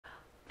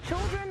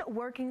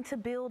working to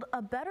build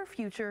a better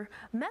future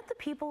met the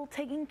people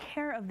taking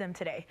care of them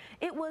today.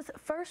 It was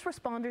First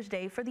Responders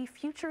Day for the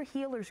Future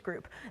Healers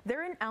Group.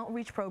 They're an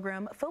outreach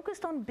program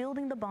focused on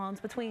building the bonds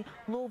between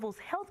Louisville's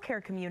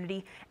healthcare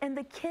community and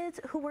the kids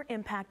who were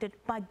impacted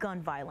by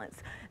gun violence.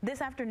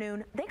 This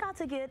afternoon, they got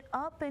to get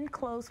up and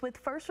close with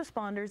first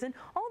responders and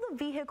all the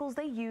vehicles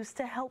they use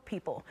to help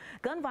people.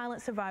 Gun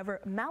violence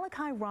survivor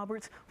Malachi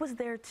Roberts was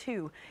there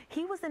too.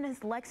 He was in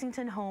his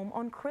Lexington home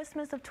on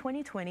Christmas of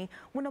 2020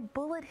 when a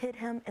bullet hit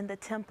him in the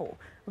temple,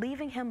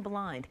 leaving him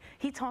blind.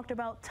 He talked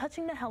about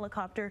touching the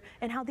helicopter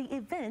and how the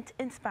event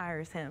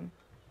inspires him.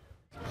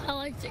 I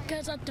liked it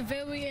because at the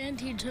very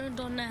end he turned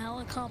on the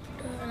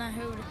helicopter and I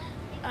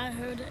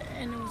heard it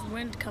and it was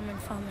wind coming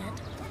from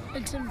it.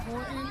 It's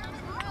important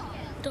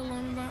to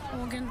learn about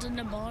organs in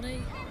the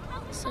body,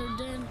 so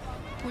then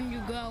when you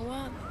grow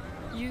up,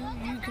 you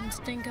can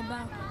think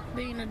about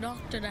being a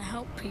doctor to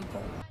help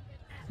people.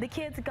 The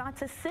kids got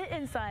to sit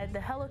inside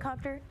the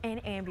helicopter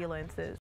and ambulances.